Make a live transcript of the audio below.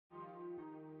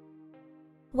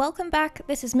Welcome back,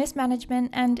 this is Miss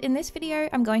Management, and in this video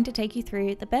I'm going to take you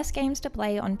through the best games to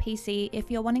play on PC if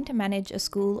you're wanting to manage a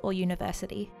school or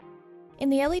university. In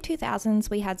the early 2000s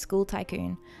we had School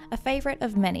Tycoon, a favourite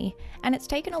of many, and it's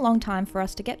taken a long time for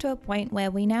us to get to a point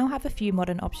where we now have a few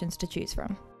modern options to choose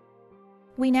from.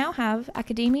 We now have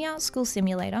Academia School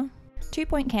Simulator, 2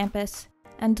 Point Campus,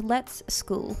 and Let's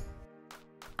School.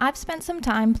 I've spent some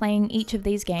time playing each of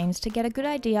these games to get a good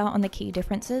idea on the key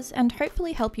differences and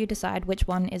hopefully help you decide which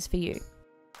one is for you.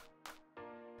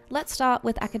 Let's start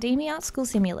with Academia School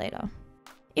Simulator.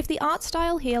 If the art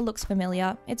style here looks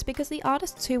familiar, it's because the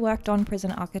artists who worked on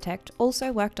Prison Architect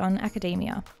also worked on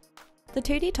Academia. The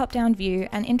 2D top-down view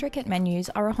and intricate menus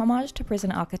are a homage to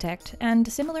Prison Architect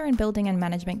and similar in building and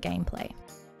management gameplay.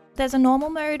 There's a normal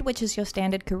mode, which is your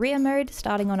standard career mode,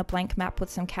 starting on a blank map with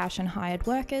some cash and hired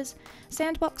workers,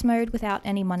 sandbox mode without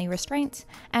any money restraints,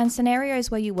 and scenarios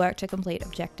where you work to complete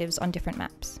objectives on different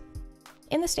maps.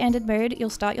 In the standard mode, you'll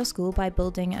start your school by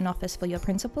building an office for your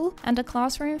principal and a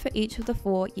classroom for each of the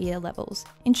 4 year levels,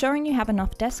 ensuring you have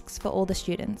enough desks for all the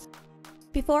students.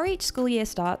 Before each school year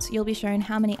starts, you'll be shown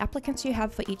how many applicants you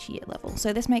have for each year level,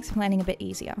 so this makes planning a bit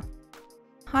easier.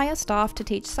 Hire staff to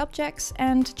teach subjects,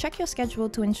 and check your schedule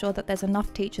to ensure that there's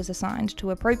enough teachers assigned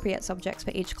to appropriate subjects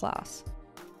for each class.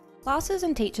 Classes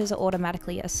and teachers are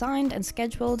automatically assigned and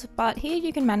scheduled, but here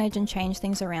you can manage and change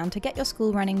things around to get your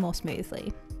school running more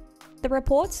smoothly. The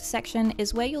reports section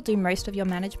is where you'll do most of your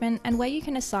management and where you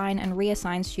can assign and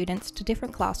reassign students to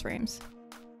different classrooms.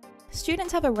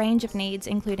 Students have a range of needs,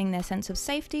 including their sense of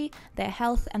safety, their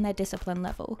health, and their discipline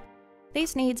level.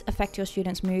 These needs affect your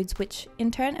students' moods, which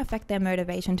in turn affect their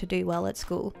motivation to do well at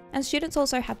school. And students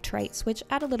also have traits which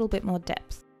add a little bit more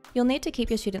depth. You'll need to keep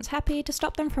your students happy to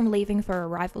stop them from leaving for a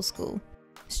rival school.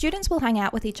 Students will hang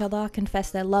out with each other,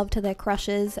 confess their love to their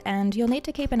crushes, and you'll need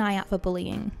to keep an eye out for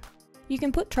bullying. You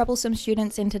can put troublesome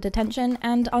students into detention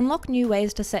and unlock new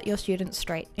ways to set your students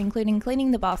straight, including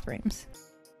cleaning the bathrooms.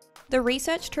 The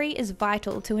research tree is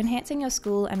vital to enhancing your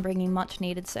school and bringing much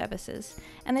needed services,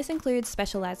 and this includes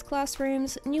specialised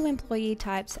classrooms, new employee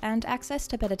types, and access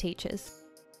to better teachers.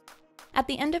 At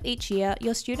the end of each year,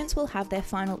 your students will have their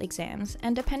final exams,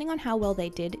 and depending on how well they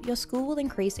did, your school will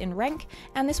increase in rank,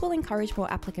 and this will encourage more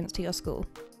applicants to your school.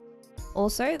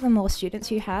 Also, the more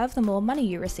students you have, the more money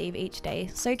you receive each day,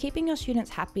 so keeping your students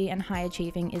happy and high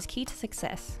achieving is key to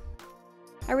success.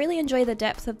 I really enjoy the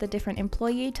depth of the different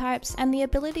employee types and the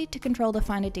ability to control the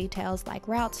finer details like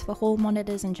routes for hall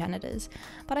monitors and janitors,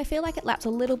 but I feel like it lacks a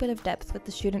little bit of depth with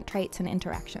the student traits and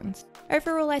interactions.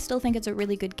 Overall, I still think it's a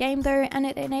really good game though, and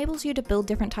it enables you to build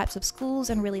different types of schools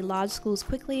and really large schools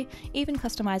quickly, even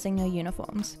customizing your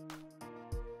uniforms.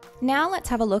 Now let's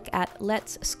have a look at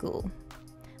Let's School.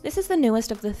 This is the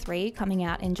newest of the 3, coming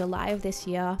out in July of this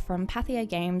year from Pathia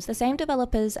Games, the same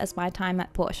developers as My Time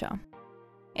at Porsche.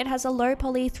 It has a low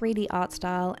poly 3D art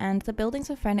style, and the buildings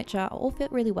and furniture all fit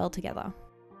really well together.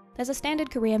 There's a standard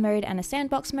career mode and a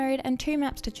sandbox mode, and 2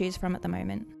 maps to choose from at the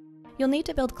moment. You'll need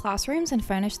to build classrooms and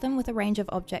furnish them with a range of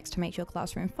objects to make your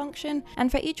classroom function, and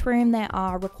for each room there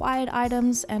are required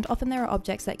items, and often there are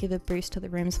objects that give a boost to the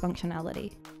room's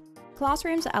functionality.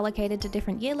 Classrooms are allocated to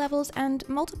different year levels, and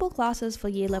multiple classes for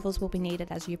year levels will be needed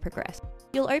as you progress.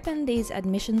 You'll open these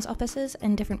admissions offices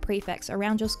and different prefects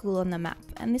around your school on the map,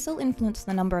 and this will influence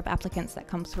the number of applicants that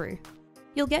come through.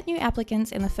 You'll get new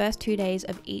applicants in the first 2 days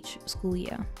of each school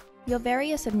year. Your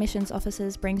various admissions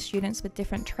officers bring students with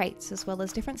different traits as well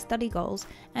as different study goals,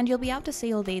 and you'll be able to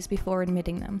see all these before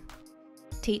admitting them.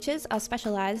 Teachers are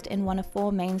specialised in one of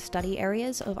 4 main study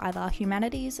areas of either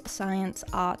humanities, science,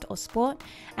 art or sport,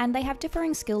 and they have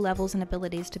differing skill levels and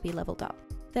abilities to be levelled up.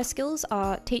 Their skills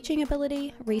are teaching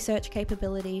ability, research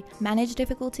capability, manage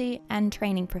difficulty, and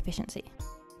training proficiency.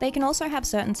 They can also have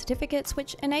certain certificates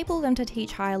which enable them to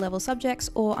teach higher level subjects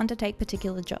or undertake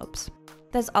particular jobs.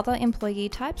 There's other employee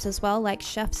types as well, like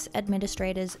chefs,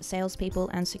 administrators, salespeople,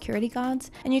 and security guards,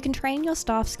 and you can train your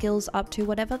staff skills up to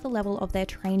whatever the level of their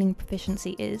training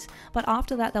proficiency is, but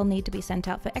after that they'll need to be sent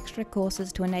out for extra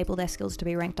courses to enable their skills to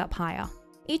be ranked up higher.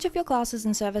 Each of your classes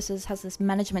and services has this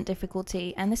management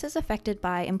difficulty, and this is affected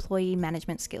by employee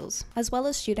management skills, as well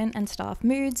as student and staff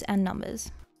moods and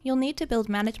numbers. You'll need to build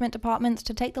management departments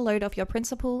to take the load off your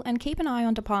principal and keep an eye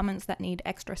on departments that need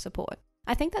extra support.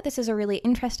 I think that this is a really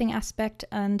interesting aspect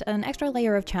and an extra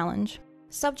layer of challenge.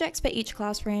 Subjects for each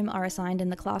classroom are assigned in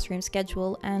the classroom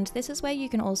schedule, and this is where you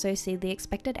can also see the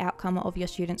expected outcome of your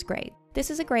students' grade. This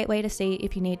is a great way to see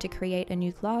if you need to create a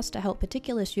new class to help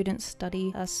particular students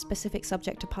study a specific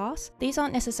subject to pass. These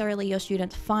aren't necessarily your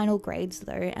students' final grades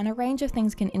though, and a range of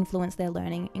things can influence their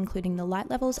learning, including the light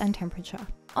levels and temperature.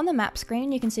 On the map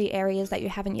screen, you can see areas that you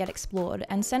haven't yet explored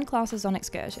and send classes on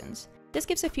excursions. This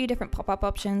gives a few different pop-up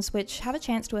options which have a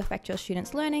chance to affect your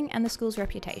students' learning and the school's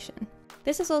reputation.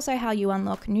 This is also how you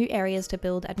unlock new areas to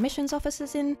build admissions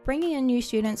offices in, bringing in new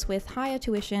students with higher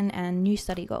tuition and new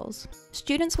study goals.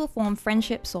 Students will form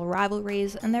friendships or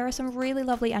rivalries, and there are some really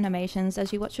lovely animations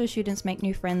as you watch your students make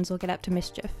new friends or get up to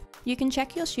mischief. You can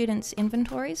check your students'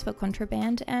 inventories for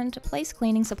contraband and place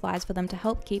cleaning supplies for them to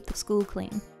help keep the school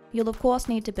clean. You'll of course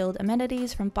need to build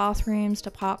amenities from bathrooms to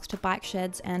parks to bike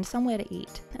sheds and somewhere to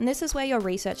eat. And this is where your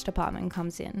research department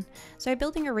comes in. So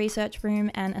building a research room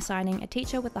and assigning a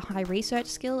teacher with a high research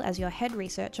skill as your head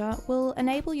researcher will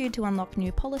enable you to unlock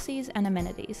new policies and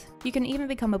amenities. You can even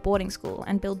become a boarding school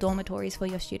and build dormitories for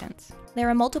your students. There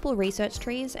are multiple research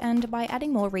trees, and by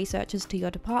adding more researchers to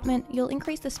your department, you'll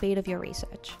increase the speed of your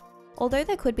research. Although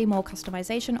there could be more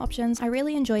customization options, I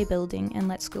really enjoy building in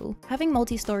Let's School. Having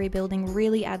multi-story building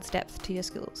really adds depth to your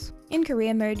schools. In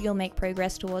career mode, you'll make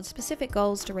progress towards specific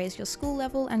goals to raise your school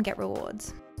level and get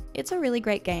rewards. It's a really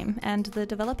great game, and the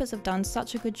developers have done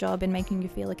such a good job in making you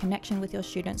feel a connection with your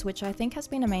students, which I think has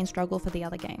been a main struggle for the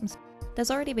other games. There's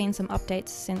already been some updates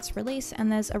since release,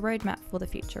 and there's a roadmap for the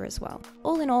future as well.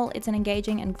 All in all, it's an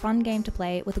engaging and fun game to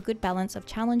play with a good balance of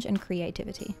challenge and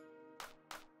creativity.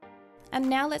 And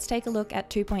now let's take a look at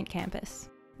 2 Point Campus.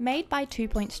 Made by 2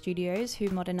 Point Studios, who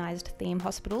modernised Theme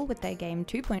Hospital with their game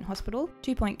 2 Point Hospital,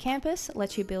 2 Point Campus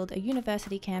lets you build a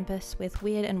university campus with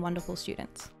weird and wonderful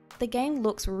students. The game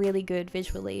looks really good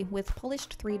visually, with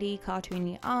polished 3D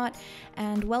cartoony art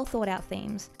and well thought out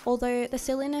themes, although the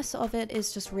silliness of it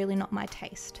is just really not my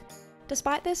taste.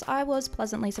 Despite this, I was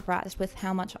pleasantly surprised with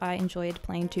how much I enjoyed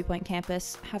playing 2 Point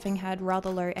Campus, having had rather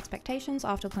low expectations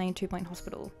after playing 2 Point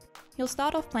Hospital. You'll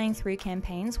start off playing through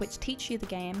campaigns which teach you the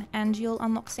game, and you'll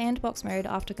unlock sandbox mode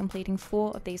after completing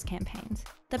 4 of these campaigns.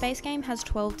 The base game has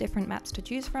 12 different maps to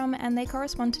choose from, and they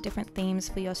correspond to different themes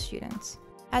for your students.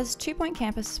 As 2 Point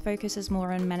Campus focuses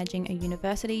more on managing a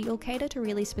university, you'll cater to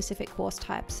really specific course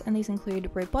types, and these include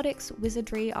robotics,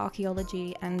 wizardry,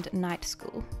 archaeology, and night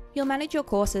school. You'll manage your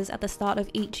courses at the start of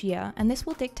each year, and this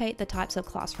will dictate the types of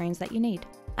classrooms that you need.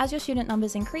 As your student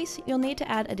numbers increase, you'll need to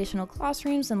add additional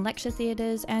classrooms and lecture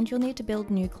theatres, and you'll need to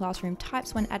build new classroom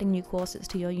types when adding new courses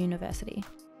to your university.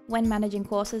 When managing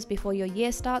courses before your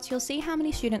year starts, you'll see how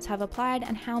many students have applied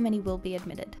and how many will be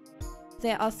admitted.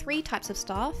 There are 3 types of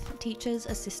staff: teachers,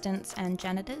 assistants, and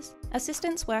janitors.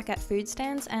 Assistants work at food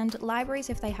stands and libraries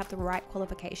if they have the right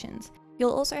qualifications.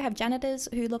 You'll also have janitors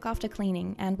who look after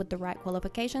cleaning and, with the right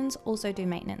qualifications, also do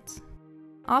maintenance.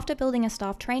 After building a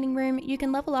staff training room, you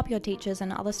can level up your teachers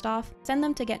and other staff, send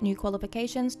them to get new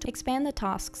qualifications to expand the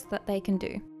tasks that they can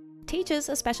do. Teachers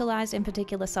are specialised in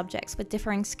particular subjects with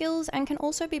differing skills and can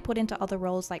also be put into other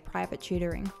roles like private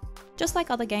tutoring. Just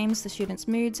like other games, the students'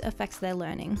 moods affects their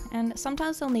learning, and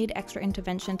sometimes they'll need extra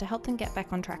intervention to help them get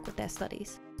back on track with their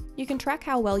studies. You can track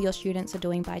how well your students are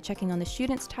doing by checking on the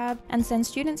Students tab and send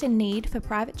students in need for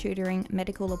private tutoring,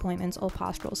 medical appointments, or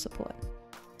pastoral support.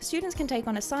 Students can take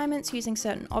on assignments using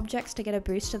certain objects to get a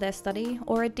boost to their study,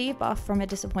 or a debuff from a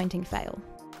disappointing fail.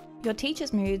 Your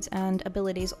teachers' moods and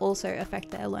abilities also affect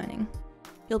their learning.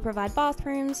 You'll provide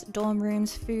bathrooms, dorm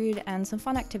rooms, food, and some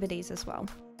fun activities as well.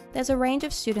 There's a range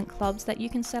of student clubs that you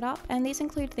can set up, and these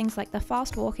include things like the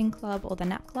Fast Walking Club or the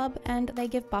Nap Club, and they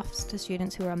give buffs to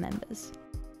students who are members.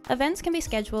 Events can be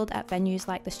scheduled at venues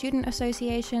like the Student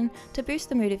Association to boost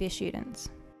the mood of your students.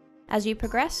 As you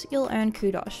progress, you'll earn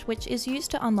kudos, which is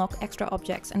used to unlock extra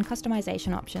objects and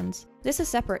customization options. This is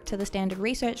separate to the standard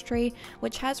research tree,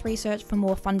 which has research for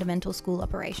more fundamental school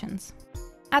operations.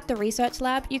 At the research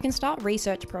lab, you can start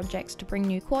research projects to bring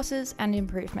new courses and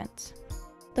improvements.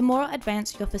 The more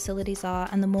advanced your facilities are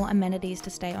and the more amenities to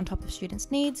stay on top of students'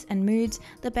 needs and moods,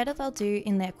 the better they'll do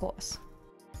in their course.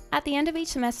 At the end of each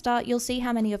semester, you'll see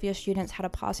how many of your students had a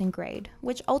passing grade,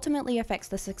 which ultimately affects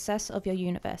the success of your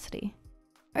university.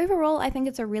 Overall, I think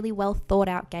it's a really well thought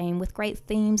out game with great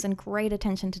themes and great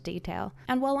attention to detail,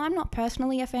 and while I'm not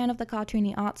personally a fan of the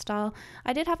cartoony art style,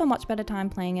 I did have a much better time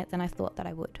playing it than I thought that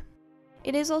I would.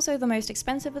 It is also the most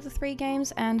expensive of the 3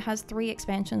 games and has 3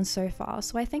 expansions so far,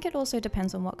 so I think it also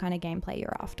depends on what kind of gameplay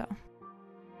you're after.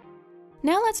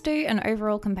 Now let's do an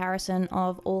overall comparison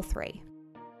of all 3.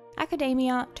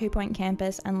 Academia, 2 Point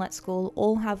Campus, and Let's School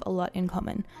all have a lot in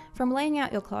common, from laying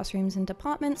out your classrooms and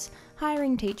departments,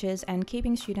 hiring teachers, and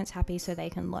keeping students happy so they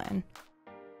can learn.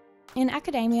 In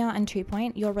Academia and 2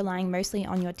 Point, you're relying mostly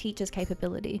on your teacher's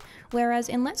capability, whereas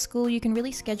in Let's School you can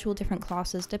really schedule different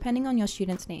classes depending on your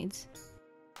students' needs.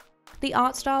 The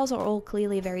art styles are all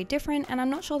clearly very different, and I'm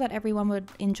not sure that everyone would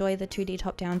enjoy the 2D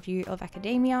top-down view of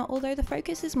Academia, although the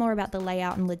focus is more about the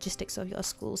layout and logistics of your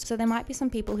schools, so there might be some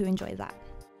people who enjoy that.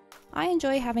 I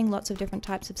enjoy having lots of different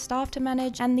types of staff to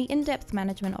manage and the in-depth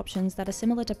management options that are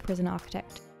similar to Prison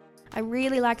Architect. I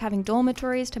really like having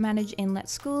dormitories to manage in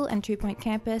Let's School and 2 Point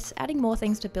Campus, adding more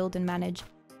things to build and manage.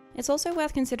 It's also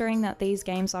worth considering that these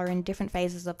games are in different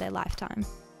phases of their lifetime.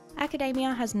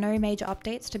 Academia has no major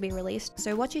updates to be released,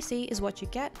 so what you see is what you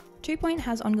get. 2 Point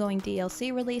has ongoing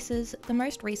DLC releases, the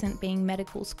most recent being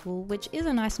Medical School, which is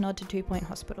a nice nod to 2 Point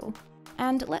Hospital.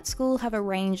 And Let's School have a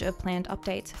range of planned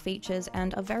updates, features,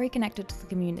 and are very connected to the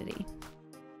community.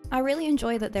 I really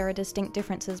enjoy that there are distinct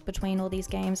differences between all these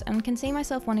games and can see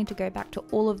myself wanting to go back to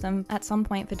all of them at some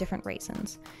point for different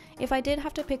reasons. If I did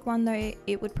have to pick one though,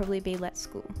 it would probably be Let's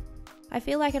School. I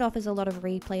feel like it offers a lot of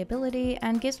replayability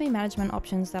and gives me management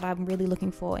options that I'm really looking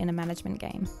for in a management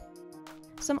game.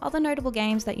 Some other notable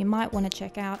games that you might want to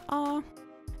check out are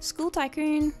School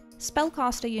Tycoon,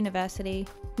 Spellcaster University,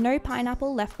 No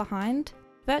Pineapple Left Behind,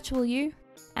 Virtual U,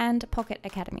 and Pocket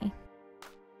Academy.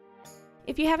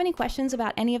 If you have any questions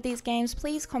about any of these games,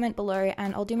 please comment below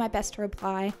and I'll do my best to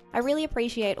reply. I really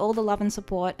appreciate all the love and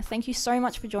support. Thank you so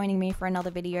much for joining me for another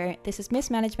video. This is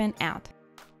Miss Management out.